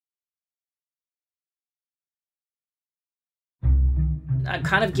I'm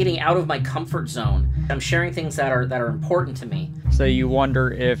kind of getting out of my comfort zone. I'm sharing things that are important to me. So you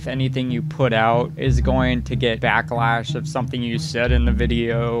wonder if anything you put out is going to get backlash of something you said in the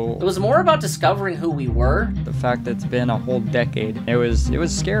video. It was more about discovering who we were. The fact that it's been a whole decade, it was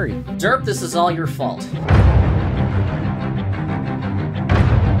scary. Derp, this is all your fault.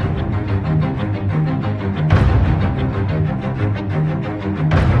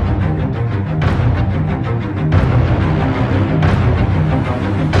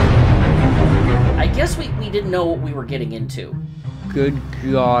 I guess we didn't know what we were getting into. Good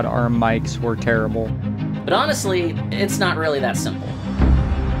God, our mics were terrible. But honestly, it's not really that simple.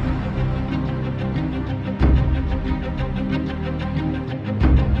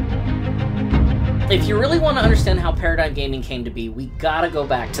 If you really want to understand how Paradigm Gaming came to be, we gotta go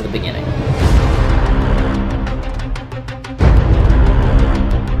back to the beginning.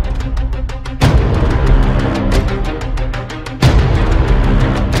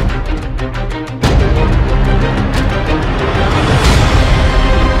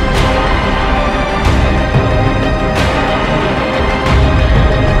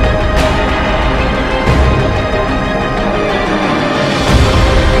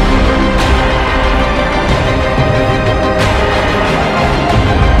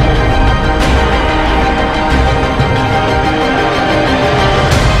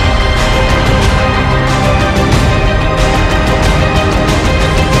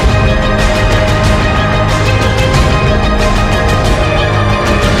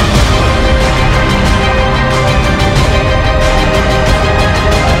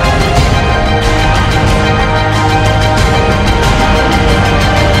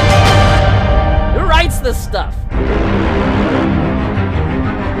 This stuff.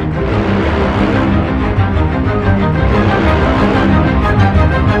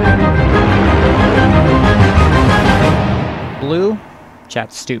 Blue,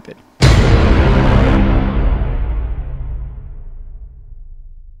 chat's stupid.